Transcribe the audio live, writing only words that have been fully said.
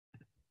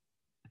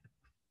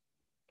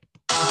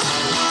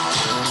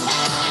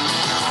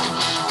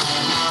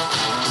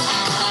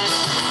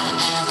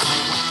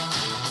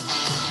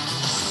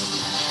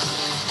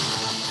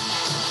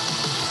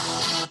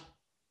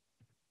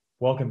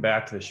Welcome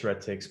back to the Shred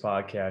Takes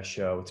podcast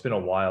show. It's been a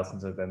while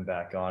since I've been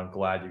back on.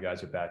 Glad you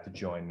guys are back to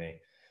join me.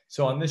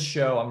 So on this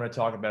show, I'm going to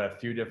talk about a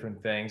few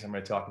different things. I'm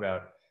going to talk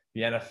about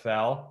the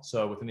NFL.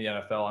 So within the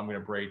NFL, I'm going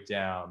to break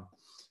down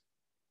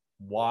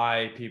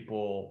why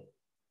people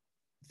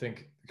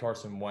think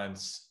Carson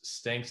Wentz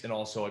stinks and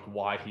also like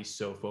why he's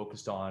so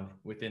focused on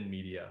within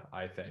media,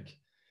 I think.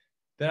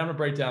 Then I'm going to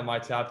break down my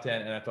top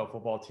 10 NFL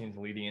football teams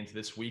leading into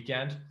this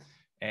weekend.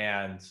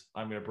 And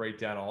I'm going to break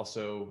down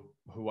also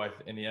who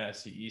in the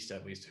NFC East,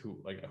 at least who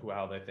I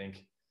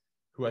think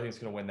is going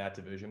to win that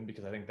division,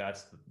 because I think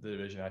that's the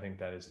division. I think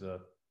that is the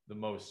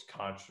most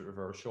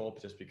controversial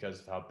just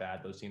because of how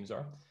bad those teams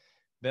are.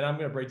 Then I'm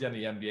going to break down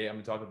the NBA. I'm going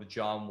to talk about the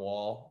John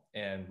Wall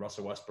and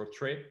Russell Westbrook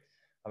trade.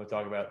 I'm going to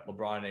talk about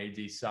LeBron and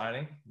AD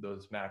signing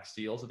those max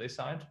deals that they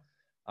signed.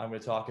 I'm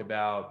going to talk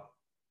about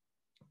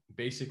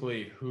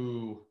basically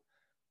who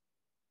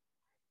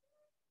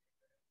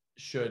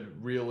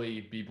should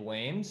really be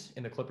blamed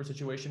in the Clipper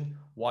situation,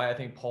 why I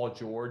think Paul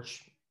George's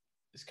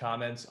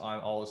comments on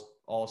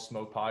All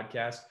Smoke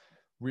podcast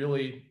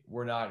really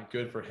were not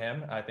good for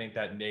him. I think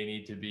that they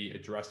need to be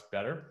addressed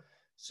better.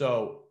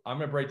 So I'm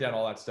going to break down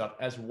all that stuff,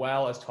 as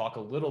well as talk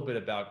a little bit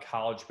about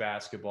college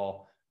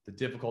basketball, the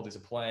difficulties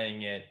of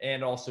playing it,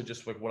 and also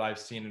just like what I've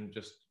seen and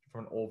just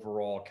from an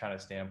overall kind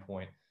of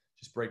standpoint,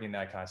 just breaking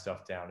that kind of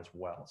stuff down as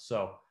well.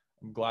 So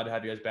I'm glad to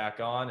have you guys back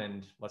on,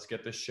 and let's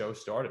get this show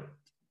started.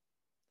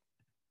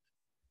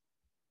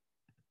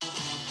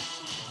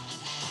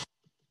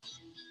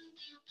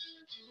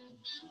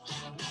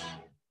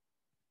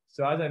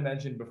 So as I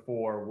mentioned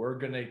before, we're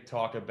going to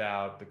talk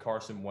about the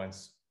Carson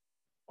Wentz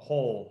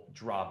whole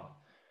drama.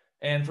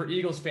 And for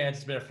Eagles fans,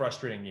 it's been a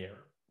frustrating year.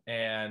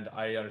 And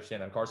I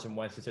understand that Carson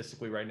Wentz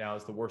statistically right now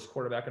is the worst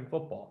quarterback in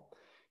football.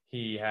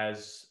 He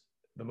has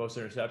the most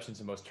interceptions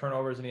and most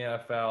turnovers in the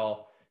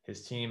NFL.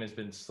 His team has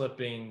been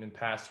slipping in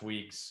past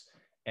weeks.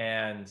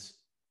 And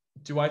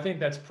do I think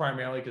that's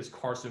primarily because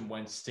Carson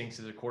Wentz stinks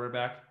as a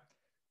quarterback?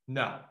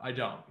 No, I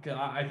don't.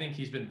 I think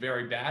he's been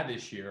very bad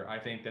this year. I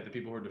think that the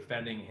people who are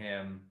defending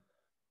him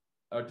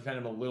defend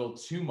him a little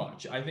too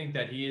much. I think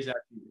that he has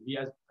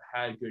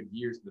had good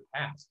years in the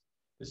past.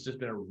 It's just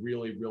been a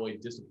really, really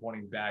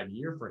disappointing bad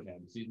year for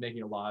him. So he's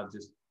making a lot of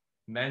just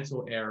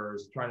mental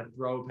errors, trying to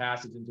throw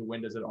passes into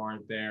windows that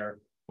aren't there.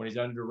 When he's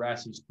under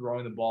duress, he's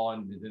throwing the ball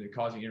and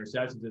causing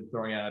interceptions and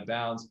throwing out of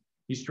bounds.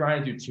 He's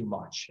trying to do too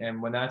much.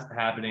 And when that's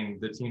happening,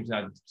 the team's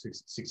not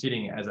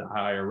succeeding at a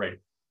higher rate.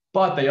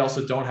 But they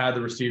also don't have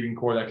the receiving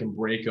core that can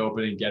break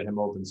open and get him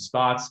open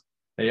spots.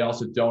 They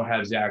also don't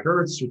have Zach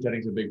Ertz, which I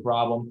think is a big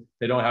problem.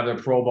 They don't have their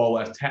Pro Bowl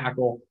left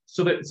tackle.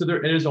 So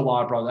there is a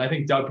lot of problems. I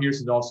think Doug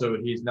Peterson also,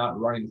 he's not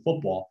running the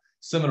football,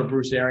 similar to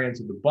Bruce Arians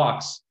of the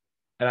Bucs.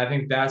 And I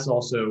think that's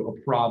also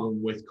a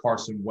problem with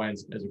Carson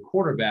Wentz as a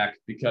quarterback,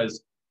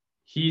 because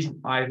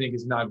I think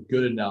is not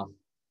good enough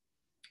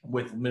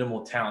with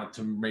minimal talent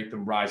to make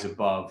them rise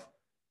above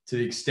to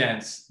the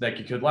extent that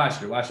he could last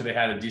year. Last year, they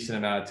had a decent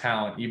amount of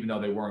talent, even though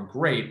they weren't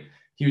great.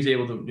 He was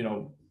able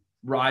to,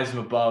 rise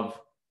them above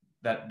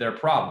their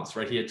problems,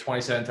 right? He had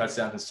 27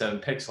 touchdowns and 7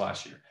 picks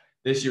last year.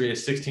 This year, he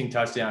has 16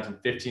 touchdowns and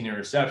 15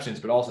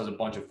 interceptions, but also has a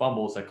bunch of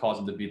fumbles that cause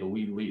him to be the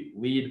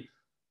league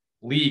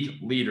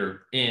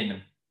leader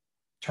in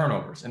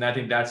turnovers. And I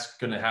think that's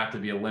going to have to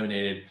be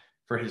eliminated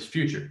for his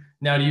future.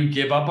 Now, do you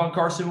give up on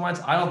Carson Wentz?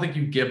 I don't think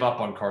you give up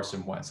on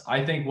Carson Wentz.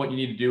 I think what you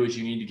need to do is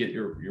you need to get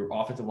your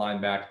offensive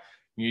line back.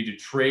 You need to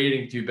trade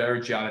and do a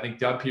better job. I think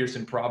Doug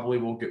Peterson probably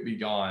will be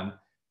gone.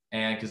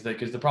 And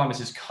because the problem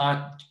is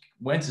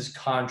Wentz's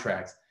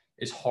contract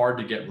is hard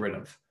to get rid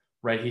of,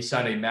 right? He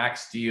signed a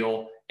max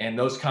deal, and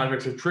those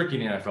contracts are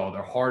tricky in the NFL.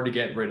 They're hard to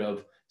get rid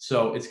of.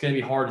 So it's going to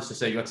be hard just to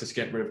say, let's just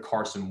get rid of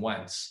Carson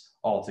Wentz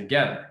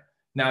altogether.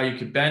 Now you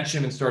could bench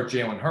him and start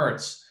Jalen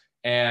Hurts.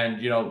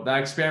 And, that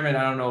experiment,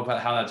 I don't know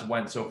how that's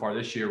went so far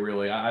this year,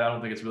 really. I don't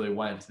think it's really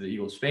went to the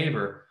Eagles'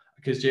 favor,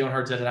 because Jalen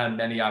Hurts hasn't had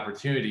many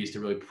opportunities to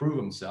really prove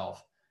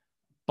himself.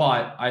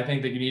 But I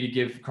think that you need to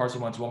give Carson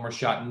Wentz one more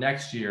shot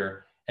next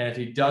year. And if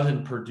he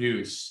doesn't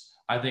produce,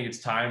 I think it's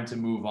time to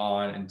move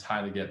on and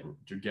time to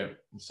get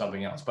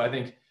something else. But I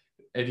think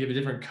if you have a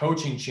different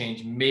coaching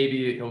change,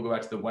 maybe he'll go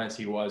back to the Wentz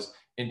he was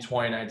in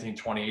 2019,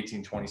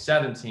 2018,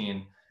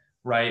 2017,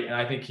 right? And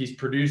I think he's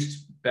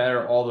produced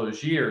better all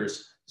those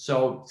years.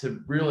 So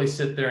to really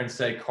sit there and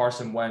say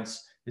Carson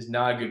Wentz is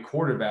not a good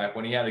quarterback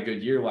when he had a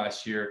good year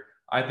last year,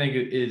 I think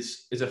it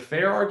is a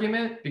fair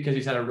argument, because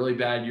he's had a really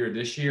bad year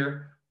this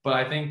year. But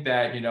I think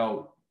that,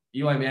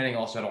 Eli Manning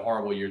also had a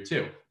horrible year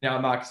too. Now,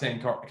 I'm not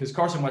saying because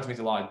Carson Wentz makes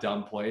a lot of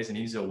dumb plays and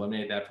he needs to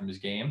eliminate that from his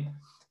game.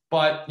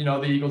 But,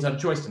 the Eagles have a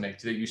choice to make.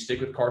 Do you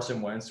stick with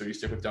Carson Wentz or you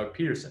stick with Doug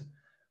Peterson,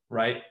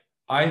 right?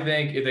 I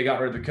think if they got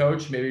rid of the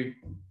coach, maybe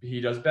he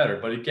does better.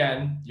 But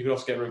again, you could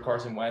also get rid of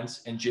Carson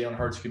Wentz and Jalen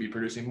Hurts could be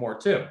producing more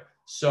too.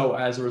 So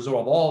as a result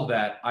of all of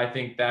that, I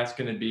think that's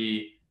going to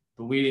be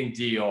the leading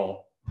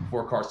deal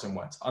for Carson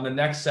Wentz. On the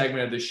next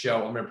segment of this show,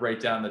 I'm going to break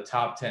down the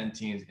top 10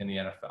 teams in the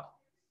NFL.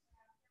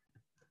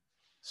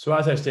 So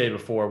as I stated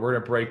before, we're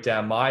going to break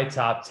down my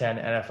top 10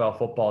 NFL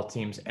football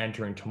teams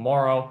entering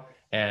tomorrow.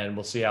 and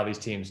we'll see how these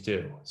teams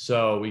do.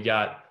 So we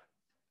got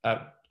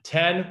at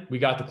 10, we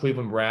got the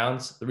Cleveland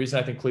Browns. The reason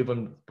I think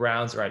Cleveland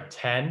Browns are at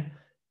 10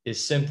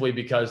 is simply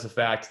because the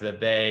fact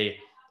that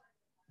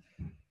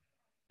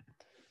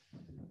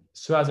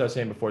so as I was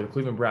saying before, the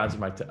Cleveland Browns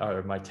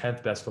are my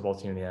 10th best football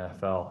team in the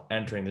NFL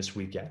entering this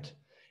weekend.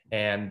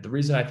 And the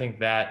reason I think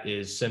that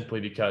is simply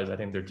because I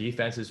think their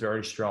defense is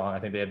very strong. I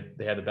think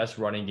they had the best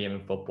running game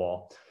in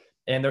football,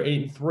 and they're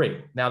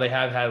 8-3. Now they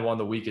have had one of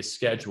the weakest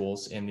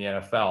schedules in the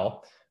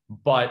NFL,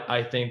 but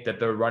I think that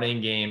their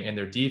running game and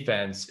their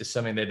defense is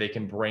something that they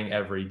can bring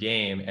every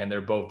game, and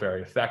they're both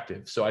very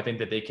effective. So I think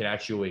that they can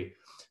actually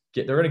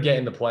they're going to get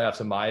in the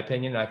playoffs, in my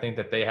opinion. And I think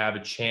that they have a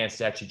chance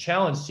to actually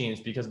challenge teams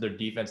because of their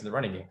defense and the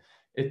running game.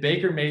 If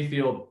Baker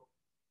Mayfield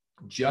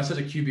just as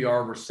a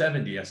QBR over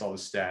 70, I saw the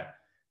stat,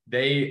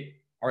 they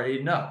are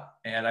 8-0.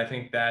 And I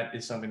think that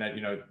is something that,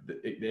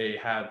 they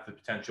have the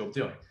potential of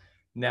doing.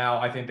 Now,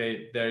 I think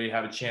they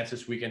have a chance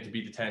this weekend to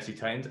beat the Tennessee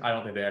Titans. I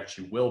don't think they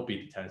actually will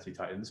beat the Tennessee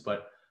Titans,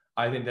 but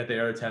I think that they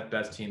are the 10th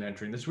best team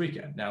entering this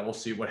weekend. Now, we'll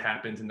see what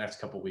happens in the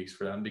next couple of weeks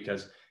for them,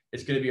 because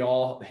it's going to be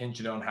all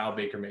hinged on how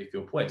Baker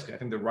Mayfield plays. I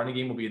think the running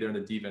game will be there and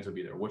the defense will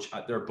be there, which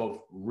they're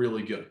both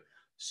really good.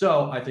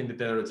 So I think that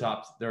they're a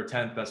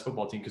 10th best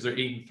football team because they're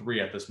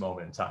 8-3 at this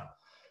moment in time.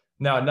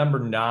 Now, at number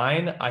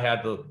 9, I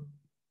have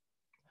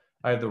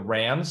the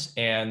Rams,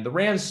 and the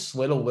Rams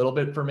slid a little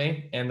bit for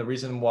me. And the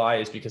reason why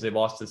is because they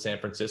lost to San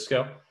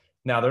Francisco.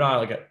 Now, they're not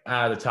like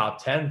out of the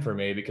top 10 for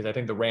me because I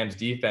think the Rams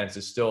defense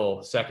is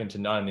still second to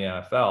none in the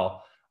NFL.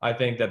 I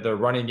think that their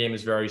running game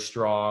is very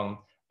strong,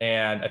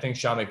 and I think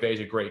Sean McVay is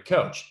a great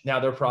coach.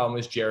 Now, their problem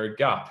is Jared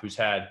Goff, who's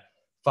had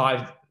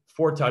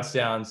 4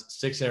 touchdowns,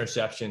 6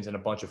 interceptions, and a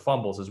bunch of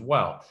fumbles as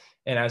well.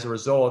 And as a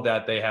result of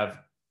that, they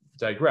have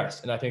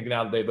digressed. And I think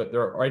now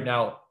they're right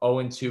now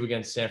 0-2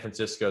 against San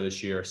Francisco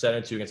this year,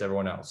 7-2 against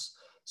everyone else.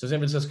 So San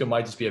Francisco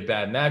might just be a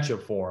bad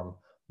matchup for them,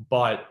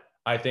 but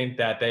I think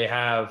that they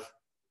have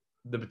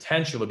the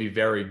potential to be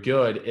very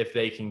good if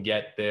they can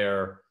get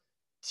their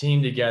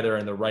team together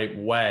in the right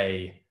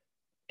way.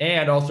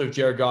 And also if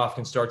Jared Goff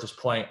can start just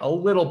playing a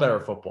little better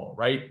football,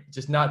 right?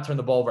 Just not turn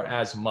the ball over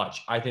as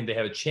much. I think they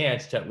have a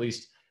chance to at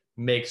least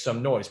make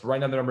some noise. But right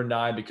now they're number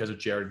 9 because of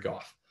Jared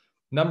Goff.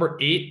 Number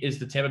 8 is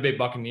the Tampa Bay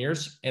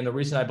Buccaneers. And the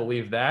reason I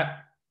believe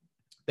that,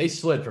 they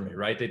slid for me,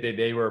 right?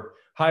 They were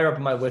higher up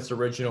on my list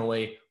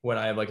originally when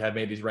I had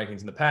made these rankings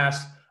in the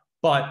past.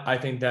 But I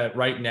think that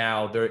right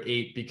now they're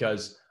 8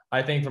 because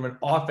I think from an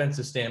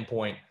offensive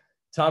standpoint,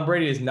 Tom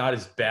Brady is not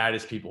as bad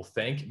as people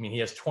think. I mean, he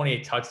has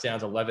 28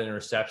 touchdowns, 11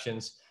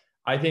 interceptions.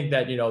 I think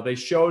that, they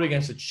showed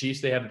against the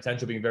Chiefs, they have the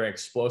potential of being very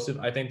explosive.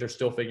 I think they're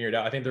still figuring it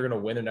out. I think they're going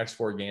to win their next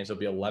 4 games. They'll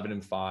be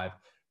 11-5.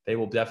 They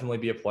will definitely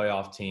be a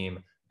playoff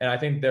team. And I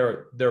think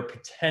their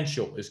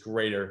potential is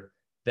greater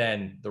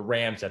than the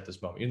Rams at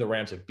this moment. Even the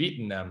Rams have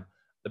beaten them,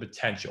 the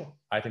potential.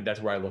 I think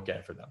that's where I look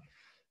at for them.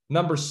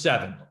 Number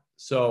 7.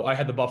 So I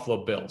had the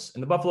Buffalo Bills.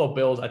 And the Buffalo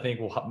Bills, I think,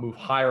 will move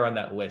higher on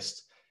that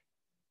list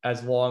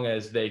as long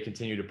as they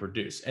continue to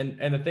produce. And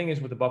the thing is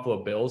with the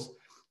Buffalo Bills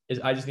is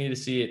I just need to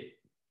see it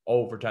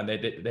over time.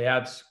 They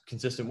have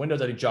consistent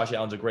windows. I think Josh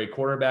Allen's a great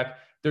quarterback.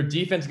 Their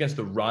defense against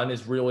the run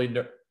is really,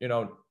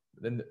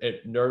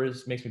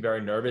 it makes me very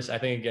nervous. I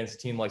think against a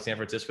team like San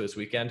Francisco this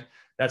weekend,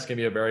 that's going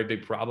to be a very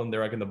big problem.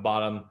 They're in the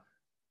bottom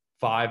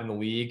 5 in the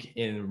league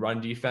in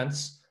run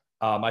defense.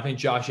 I think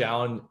Josh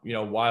Allen,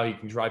 while he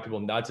can drive people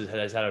nuts,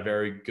 has had a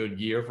very good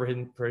year for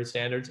his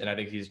standards. And I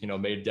think he's,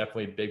 made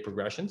definitely big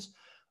progressions.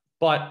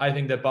 But I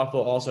think that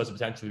Buffalo also has the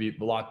potential to be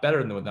a lot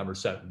better than with number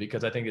 7,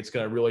 because I think it's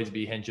going to really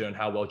be hinged on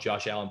how well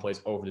Josh Allen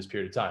plays over this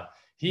period of time.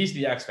 He's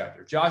the X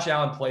factor. Josh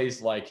Allen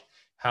plays like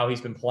how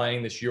he's been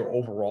playing this year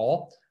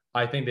overall.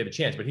 I think they have a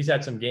chance, but he's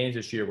had some games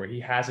this year where he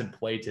hasn't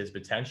played to his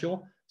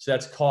potential. So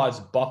that's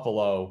caused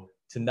Buffalo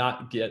to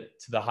not get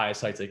to the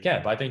highest heights they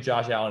can. But I think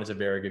Josh Allen is a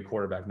very good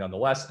quarterback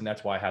nonetheless, and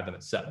that's why I have them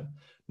at 7.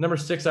 Number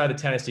 6, I had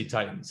the Tennessee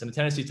Titans. And the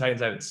Tennessee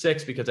Titans I have at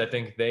 6 because I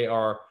think they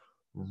are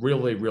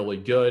really, really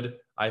good.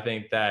 I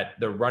think that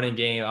the running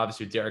game,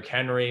 obviously Derrick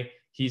Henry,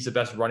 he's the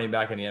best running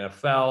back in the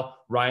NFL.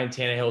 Ryan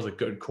Tannehill is a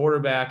good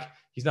quarterback.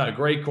 He's not a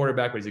great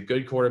quarterback, but he's a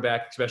good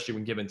quarterback, especially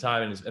when given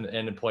time and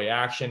in play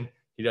action.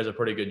 He does a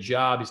pretty good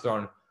job. He's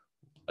thrown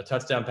a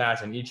touchdown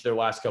pass in each of their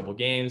last couple of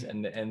games.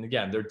 And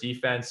again, their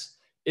defense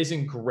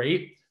isn't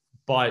great,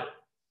 but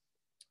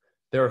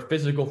they're a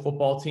physical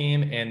football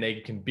team and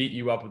they can beat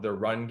you up with their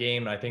run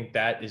game. And I think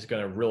that is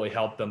going to really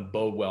help them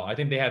bode well. I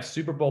think they have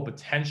Super Bowl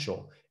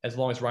potential as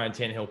long as Ryan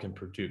Tannehill can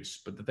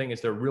produce. But the thing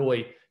is, they're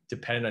really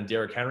dependent on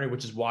Derrick Henry,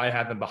 which is why I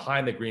have them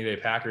behind the Green Bay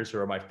Packers, who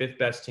are my 5th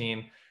best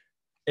team.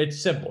 It's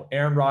simple.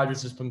 Aaron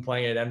Rodgers has been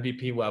playing at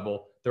MVP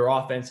level. Their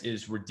offense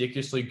is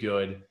ridiculously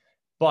good,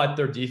 but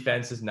their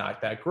defense is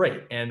not that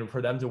great. And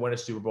for them to win a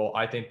Super Bowl,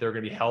 I think they're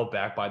going to be held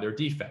back by their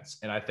defense.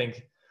 And I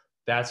think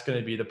that's going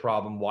to be the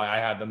problem why I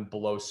have them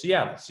below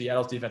Seattle.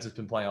 Seattle's defense has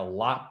been playing a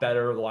lot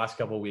better the last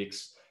couple of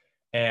weeks.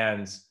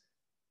 And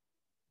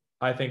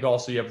I think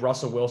also you have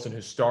Russell Wilson,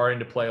 who's starting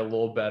to play a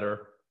little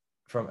better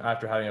from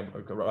after having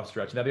a rough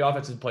stretch. Now the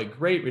offense has played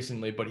great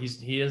recently, but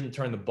he doesn't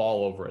turn the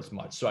ball over as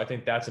much. So I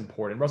think that's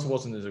important. Russell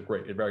Wilson is a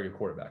very good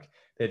quarterback.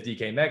 They have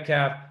DK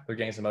Metcalf. They're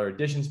getting some other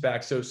additions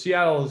back. So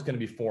Seattle is going to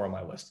be 4 on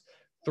my list.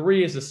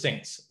 3 is the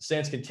Saints.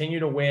 Saints continue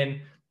to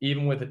win,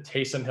 even with a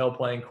Taysom Hill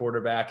playing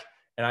quarterback.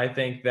 And I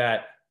think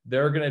that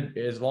they're going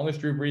to, as long as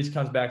Drew Brees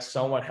comes back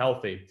somewhat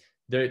healthy,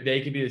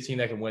 they could be the team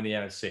that can win the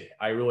NFC.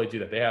 I really do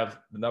that. They have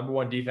the number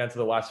 1 defense of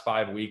the last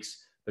 5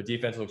 weeks. Their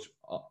defense looks,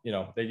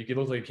 it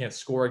looks like you can't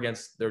score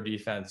against their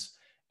defense.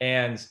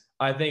 And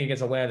I think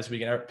against Atlanta this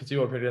weekend,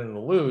 people are predicting them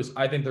to lose.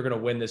 I think they're going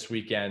to win this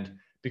weekend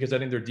because I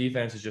think their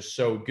defense is just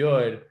so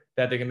good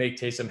that they can make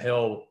Taysom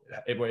Hill,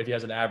 if he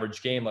has an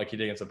average game like he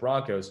did against the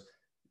Broncos,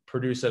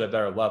 produce at a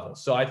better level.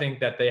 So I think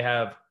that they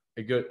have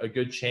a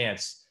good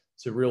chance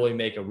to really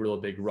make a real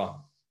big run.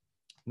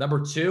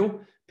 Number 2,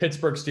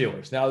 Pittsburgh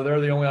Steelers. Now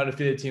they're the only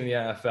undefeated team in the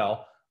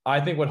NFL. I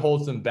think what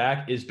holds them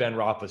back is Ben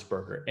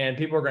Roethlisberger. And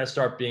people are going to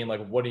start being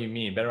like, what do you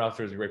mean? Ben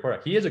Roethlisberger is a great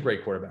quarterback. He is a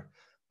great quarterback,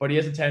 but he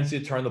has a tendency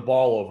to turn the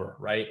ball over,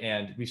 right?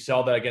 And we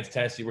saw that against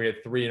Tennessee where he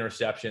had 3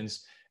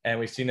 interceptions. And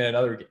we've seen it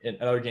in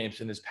other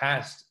games in his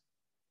past,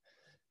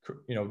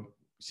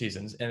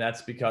 seasons. And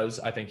that's because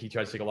I think he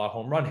tries to take a lot of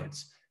home run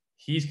hits.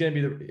 He's going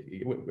to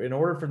be in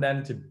order for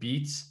them to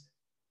beat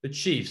the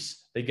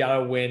Chiefs, they got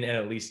to win and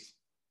at least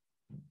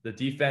the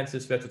defense,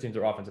 special teams,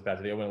 or offensive pass.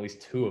 They got to win at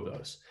least 2 of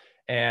those.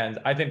 And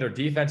I think their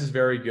defense is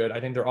very good. I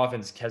think their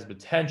offense has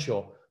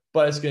potential,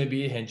 but it's going to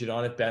be hinged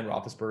on if Ben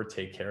Roethlisberger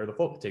takes care of the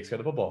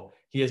football.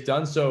 He has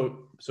done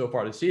so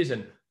far this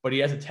season, but he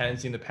has a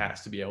tendency in the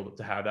past to be able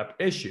to have that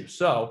issue.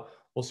 So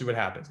we'll see what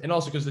happens. And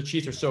also because the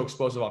Chiefs are so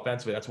explosive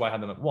offensively, that's why I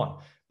have them at 1.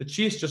 The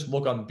Chiefs just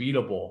look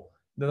unbeatable.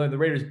 The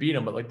Raiders beat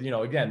them, but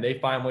again, they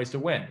find ways to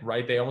win,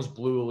 right? They almost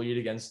blew a lead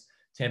against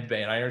Tampa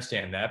Bay, and I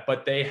understand that,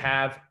 but they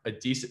have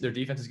their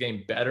defense is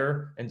getting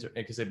better, and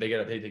because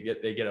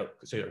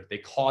they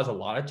cause a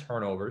lot of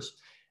turnovers.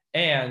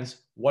 And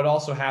what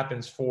also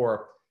happens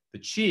for the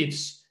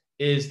Chiefs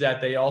is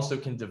that they also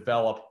can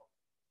develop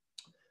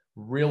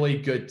really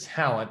good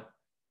talent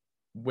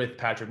with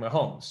Patrick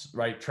Mahomes,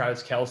 right?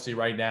 Travis Kelce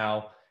right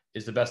now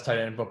is the best tight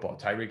end in football.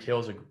 Tyreek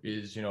Hill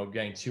is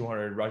getting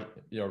 200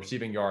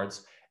 receiving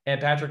yards, and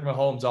Patrick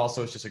Mahomes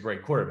also is just a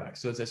great quarterback.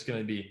 So it's just going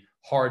to be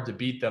hard to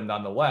beat them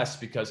nonetheless,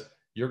 because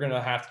you're going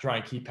to have to try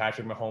and keep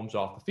Patrick Mahomes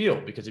off the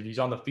field, because if he's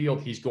on the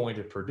field, he's going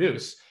to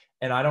produce.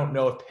 And I don't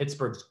know if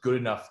Pittsburgh's good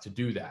enough to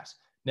do that.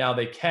 Now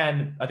they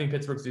can. I think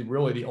Pittsburgh's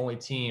really the only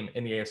team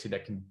in the AFC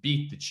that can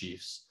beat the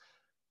Chiefs.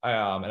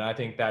 And I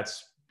think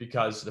that's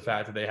because of the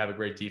fact that they have a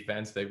great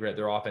defense.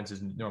 Their offense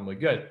is normally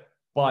good.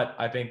 But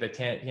I think that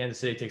Kansas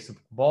City takes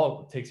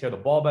care of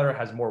the ball better,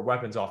 has more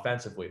weapons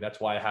offensively. That's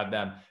why I have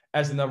them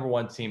as the number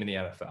 1 team in the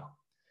NFL.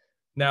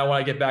 Now, when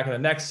I get back in the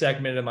next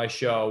segment of my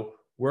show,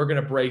 we're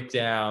going to break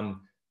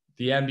down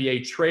the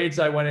NBA trades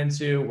I went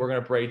into. We're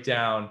going to break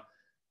down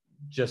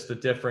just the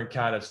different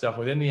kind of stuff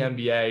within the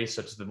NBA,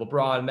 such as the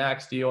LeBron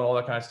Max deal and all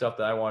that kind of stuff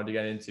that I wanted to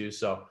get into.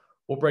 So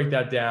we'll break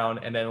that down,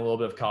 and then a little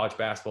bit of college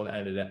basketball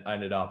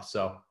ended up.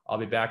 So I'll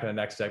be back in the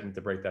next segment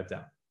to break that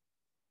down.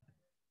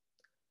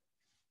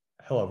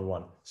 Hello,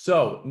 everyone.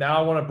 So now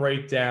I want to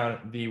break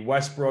down the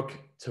Westbrook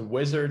to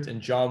Wizards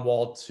and John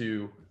Wall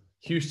to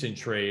Houston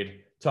trade.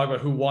 Talk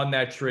about who won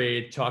that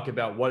trade, talk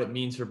about what it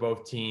means for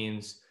both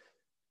teams,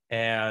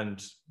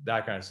 and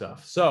that kind of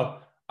stuff. So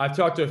I've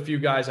talked to a few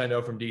guys I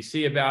know from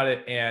DC about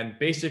it, and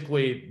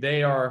basically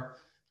they are,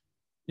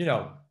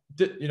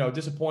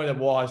 disappointed that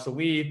Wall has to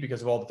leave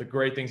because of all the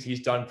great things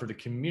he's done for the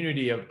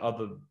community of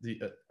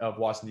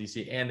Washington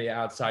DC and the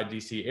outside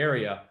DC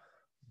area.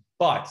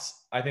 But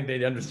I think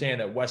they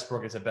understand that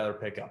Westbrook is a better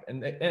pickup,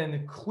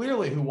 and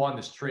clearly who won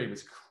this trade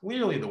was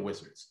clearly the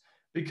Wizards.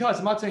 Because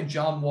I'm not saying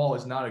John Wall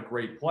is not a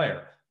great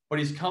player, but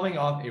he's coming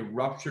off a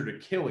ruptured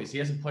Achilles. He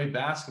hasn't played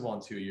basketball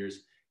in 2 years.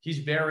 He's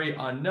very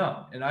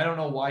unknown. And I don't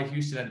know why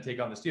Houston had to take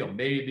on this deal.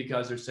 Maybe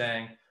because they're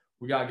saying,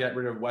 we got to get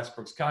rid of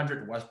Westbrook's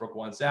contract. Westbrook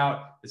wants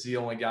out. This is the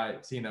only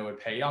team that would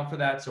pay out for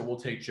that. So we'll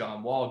take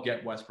John Wall,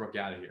 get Westbrook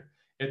out of here.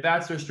 If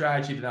that's their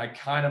strategy, then I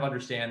kind of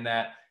understand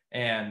that.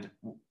 And,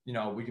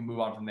 we can move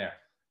on from there.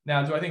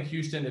 Now, do I think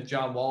Houston, if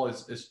John Wall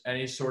is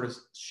any sort of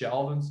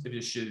shell, if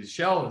he's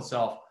shell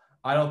himself,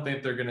 I don't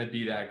think they're going to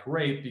be that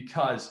great,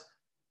 because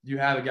you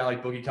have a guy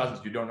like Boogie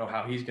Cousins. You don't know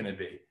how he's going to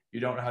be.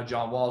 You don't know how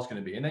John Wall is going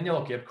to be. And then you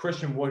have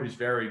Christian Wood, who's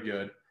very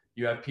good.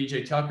 You have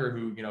PJ Tucker,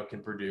 who,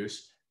 can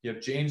produce. You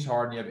have James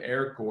Harden. You have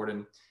Eric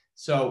Gordon.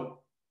 So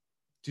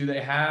do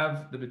they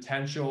have the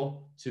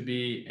potential to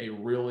be a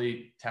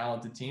really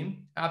talented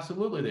team?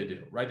 Absolutely they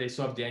do, right? They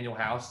still have Daniel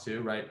House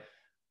too, right?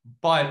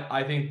 But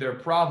I think their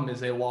problem is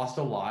they lost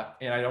a lot.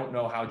 And I don't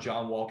know how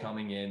John Wall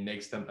coming in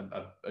makes them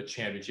a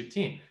championship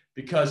team,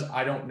 because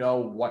I don't know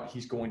what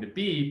he's going to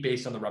be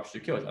based on the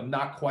ruptured Achilles. I'm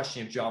not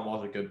questioning if John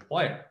Wall is a good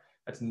player.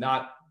 That's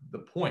not the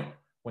point.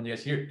 When you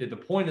guys hear the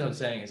point I'm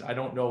saying is I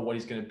don't know what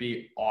he's going to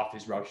be off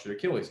his ruptured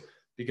Achilles,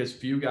 because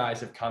few guys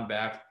have come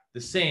back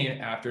the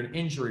same after an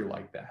injury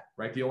like that,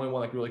 right? The only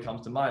one that really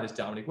comes to mind is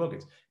Dominique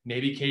Wilkins.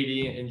 Maybe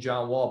KD and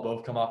John Wall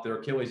both come off their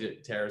Achilles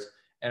tears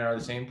and are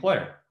the same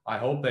player. I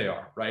hope they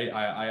are, right?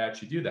 I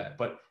actually do that.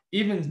 But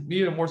even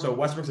more so,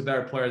 Westbrook's a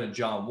better player than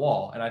John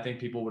Wall. And I think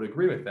people would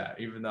agree with that,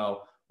 even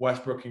though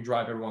Westbrook can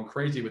drive everyone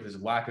crazy with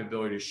his lack of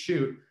ability to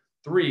shoot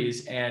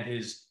threes and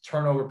his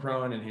turnover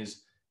prone and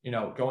his,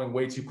 going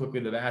way too quickly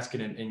to the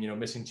basket and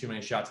missing too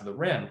many shots at the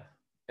rim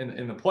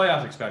in the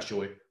playoffs,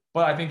 especially.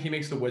 But I think he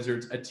makes the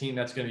Wizards a team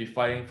that's going to be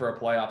fighting for a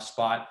playoff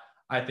spot.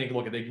 I think,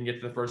 look, if they can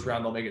get to the first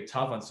round, they'll make it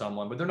tough on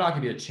someone, but they're not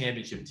going to be a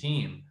championship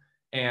team.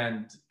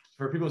 And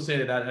for people to say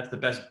that that's the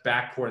best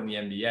backcourt in the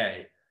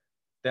NBA,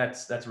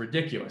 that's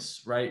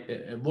ridiculous, right?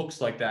 It looks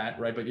like that,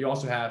 right? But you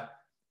also have,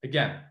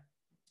 again,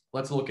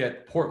 let's look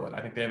at Portland.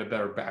 I think they have a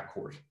better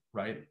backcourt,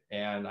 right?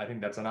 And I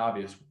think that's an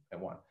obvious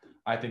one.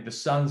 I think the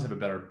Suns have a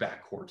better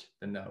backcourt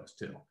than those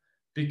two,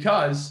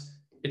 because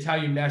it's how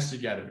you mesh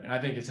together. And I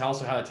think it's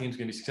also how the team's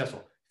going to be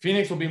successful.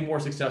 Phoenix will be more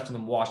successful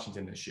than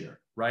Washington this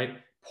year, right?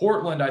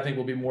 Portland, I think,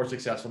 will be more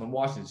successful than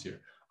Washington this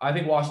year. I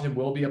think Washington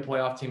will be a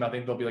playoff team. I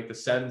think they'll be like the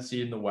 7th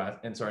seed in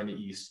the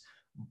East.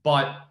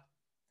 But,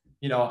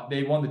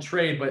 they won the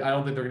trade, but I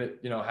don't think they're going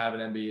to, have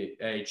an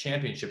NBA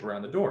championship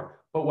around the door.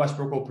 But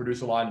Westbrook will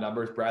produce a lot of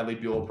numbers. Bradley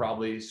Beal will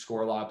probably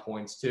score a lot of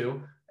points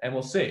too. And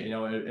we'll see,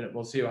 and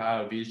we'll see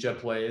how Avdija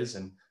plays.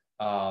 And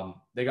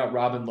they got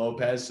Robin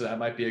Lopez, so that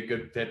might be a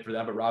good fit for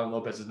them. But Robin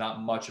Lopez is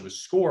not much of a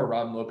scorer.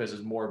 Robin Lopez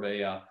is more of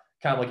a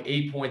kind of like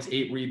 8 points,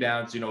 8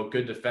 rebounds,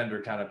 good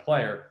defender kind of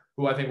player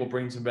who I think will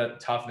bring some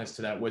toughness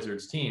to that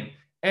Wizards team.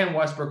 And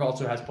Westbrook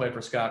also has played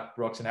for Scott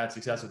Brooks and had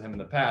success with him in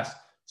the past.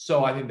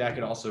 So I think that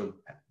could also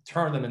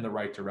turn them in the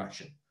right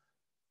direction.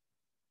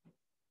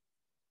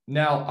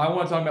 Now, I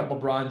want to talk about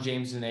LeBron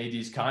James and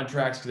AD's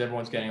contracts, because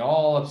everyone's getting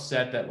all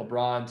upset that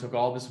LeBron took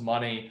all this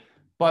money.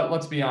 But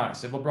let's be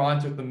honest, if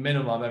LeBron took the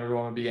minimum,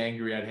 everyone would be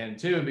angry at him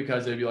too,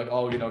 because they'd be like,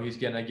 oh, he's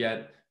going to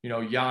get,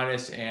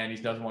 Giannis, and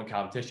he doesn't want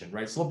competition,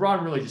 right? So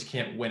LeBron really just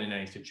can't win in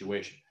any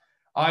situation.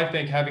 I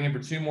think having him for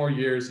 2 more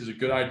years is a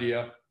good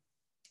idea,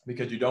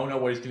 because you don't know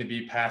what he's going to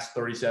be past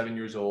 37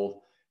 years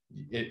old.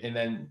 And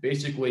then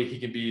basically he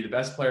can be the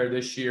best player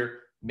this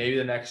year, maybe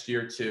the next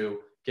year too.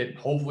 Get,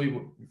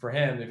 hopefully for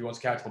him, if he wants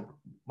to catch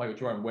Michael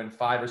Jordan, win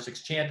 5 or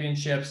 6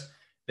 championships.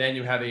 Then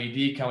you have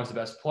AD come as the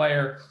best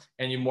player,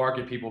 and you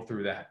market people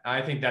through that.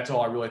 I think that's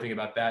all I really think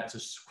about that.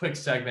 It's a quick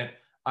segment.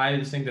 I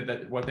just think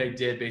that what they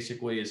did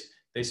basically is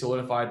they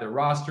solidified their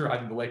roster. I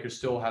think the Lakers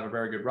still have a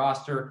very good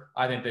roster.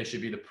 I think they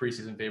should be the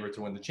preseason favorite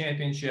to win the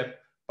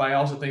championship. But I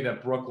also think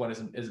that Brooklyn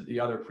is the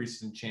other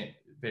preseason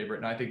favorite,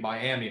 and I think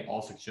Miami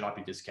also should not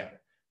be discounted.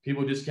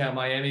 People who discount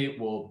Miami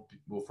will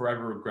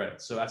forever regret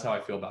it. So that's how I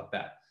feel about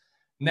that.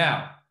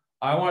 Now,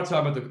 I want to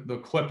talk about the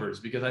Clippers,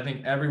 because I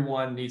think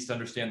everyone needs to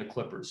understand the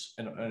Clippers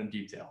in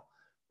detail,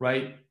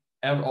 right?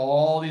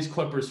 All these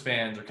Clippers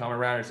fans are coming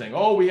around and saying,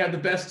 oh, we had the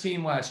best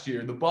team last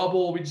year. The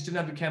bubble, we just didn't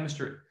have the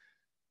chemistry.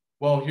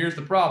 Well, here's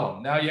the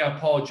problem. Now you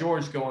have Paul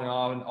George going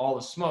on all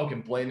the smoke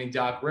and blaming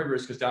Doc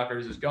Rivers, because Doc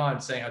Rivers is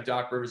gone, saying how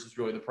Doc Rivers is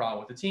really the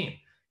problem with the team.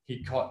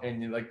 He caught,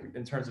 and like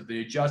in terms of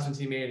the adjustments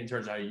he made, in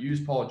terms of how he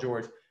used Paul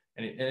George.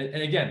 And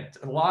again,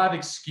 a lot of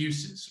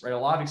excuses, right? A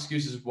lot of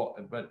excuses,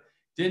 but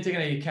didn't take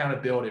any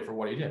accountability for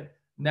what he did.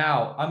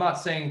 Now, I'm not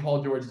saying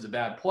Paul George is a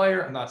bad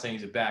player. I'm not saying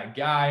he's a bad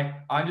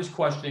guy. I'm just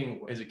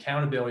questioning his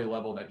accountability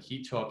level that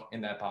he took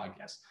in that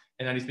podcast,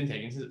 and that he's been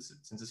taking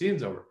since the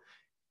season's over.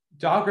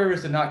 Doc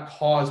Rivers did not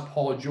cause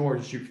Paul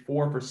George to shoot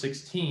 4 for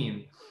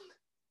 16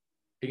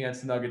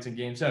 against the Nuggets in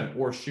Game 7,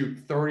 or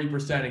shoot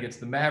 30% against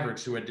the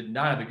Mavericks, who did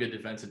not have a good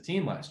defensive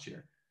team last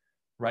year,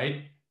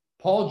 right?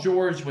 Paul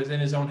George was in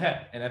his own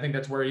head, and I think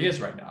that's where he is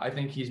right now. I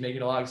think he's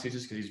making a lot of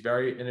excuses because he's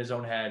very in his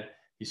own head.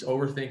 He's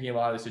overthinking a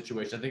lot of the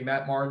situation. I think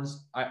Matt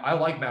Barnes, I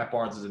like Matt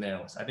Barnes as an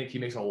analyst. I think he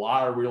makes a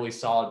lot of really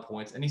solid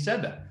points, and he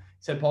said that.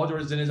 He said Paul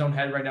George is in his own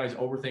head right now. He's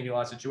overthinking a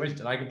lot of situations,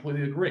 and I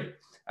completely agree.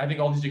 I think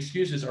all these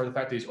excuses are the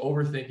fact that he's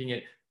overthinking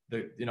it.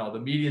 The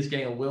media is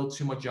getting a little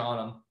too much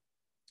on him,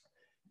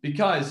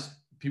 because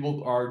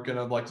people are going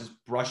to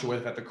just brush away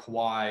the fact that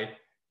Kawhi,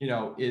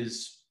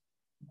 is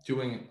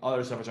doing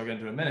other stuff, which I'll get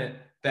into in a minute,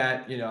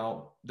 that, they're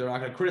not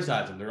going to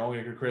criticize him. They're only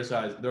going to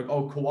criticize,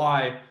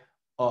 Kawhi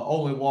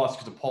only lost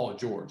because of Paul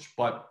George.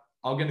 But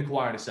I'll get into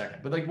Kawhi in a second.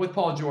 But with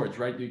Paul George,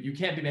 right, you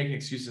can't be making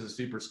excuses as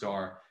a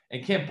superstar,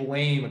 and can't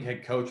blame a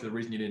head coach for the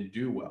reason you didn't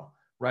do well,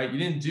 right? You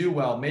didn't do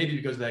well maybe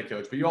because of the head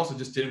coach, but you also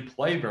just didn't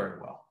play very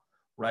well,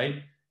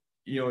 right?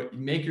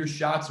 Make your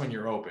shots when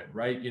you're open,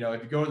 right? If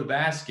you go to the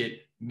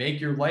basket,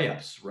 make your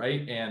layups,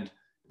 right? And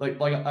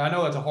like I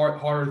know that's a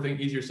harder thing,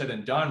 easier said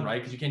than done, right?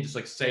 Because you can't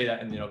just say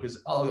that and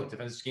because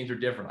defensive schemes are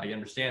different. I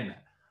understand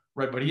that,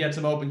 right? But he had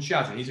some open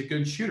shots, and he's a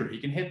good shooter. He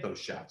can hit those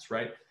shots,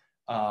 right?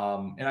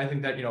 And I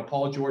think that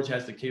Paul George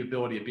has the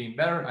capability of being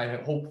better. I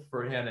hope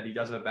for him that he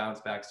does have a bounce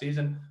back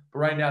season. But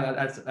right now,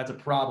 that's a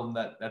problem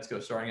that's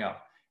starting out.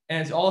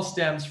 And it all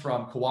stems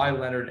from Kawhi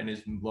Leonard and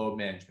his load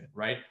management,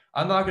 right?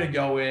 I'm not going to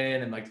go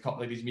in and like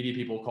these media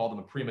people call them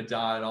a prima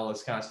donna and all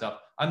this kind of stuff.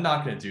 I'm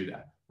not going to do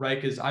that,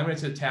 right? Because I'm going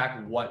to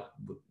attack what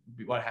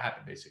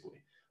happened, basically,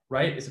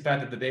 right? It's the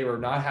fact that they were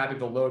not happy with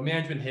the load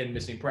management, him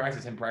missing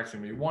practice, him practicing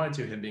when he wanted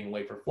to, him being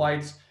late for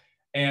flights,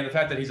 and the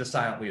fact that he's a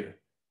silent leader,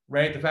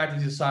 right? The fact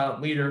that he's a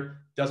silent leader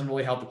doesn't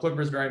really help the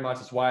Clippers very much.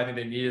 That's why I think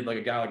they needed like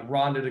a guy like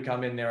Rondo to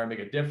come in there and make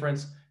a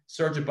difference.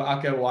 Serge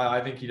Ibaka, while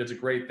I think he does a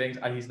great thing,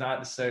 he's not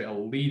necessarily a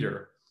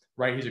leader,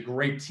 right? He's a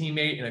great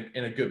teammate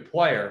and a good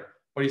player,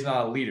 but he's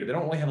not a leader. They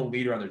don't really have a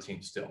leader on their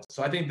team still.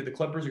 So I think that the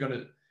Clippers are going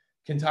to.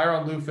 Can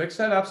Tyronn Lue fix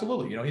that?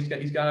 Absolutely. You know,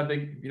 he's got a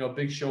big,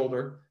 big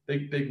shoulder,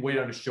 big weight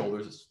on his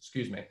shoulders,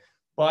 excuse me.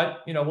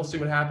 But, we'll see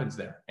what happens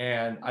there.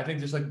 And I think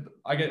just like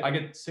I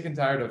get sick and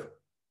tired of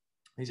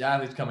these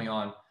athletes coming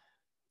on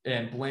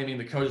and blaming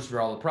the coaches for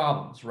all the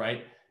problems,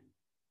 right?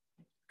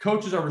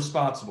 Coaches are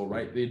responsible,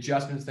 right? The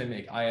adjustments they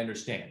make, I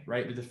understand,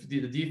 right?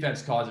 The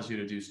defense causes you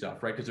to do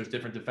stuff, right? Because there's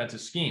different defensive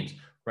schemes,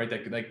 right?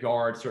 That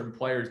guard certain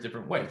players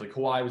different ways. Like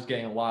Kawhi was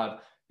getting a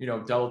lot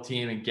of, double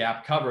team and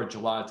gap coverage a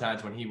lot of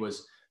times when he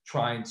was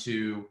trying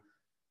to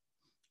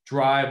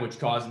drive, which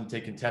caused him to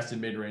take contested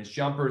mid-range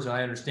jumpers. And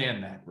I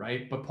understand that,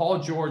 right? But Paul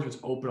George was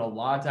open a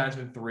lot of times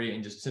from three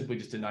and just simply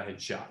did not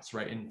hit shots,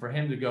 right? And for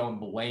him to go and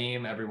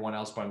blame everyone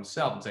else by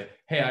himself and say,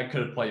 hey, I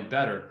could have played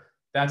better,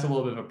 that's a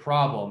little bit of a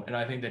problem. And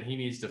I think that he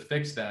needs to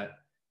fix that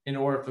in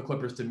order for the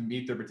Clippers to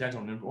meet their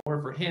potential and in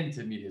order for him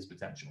to meet his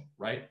potential,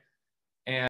 right?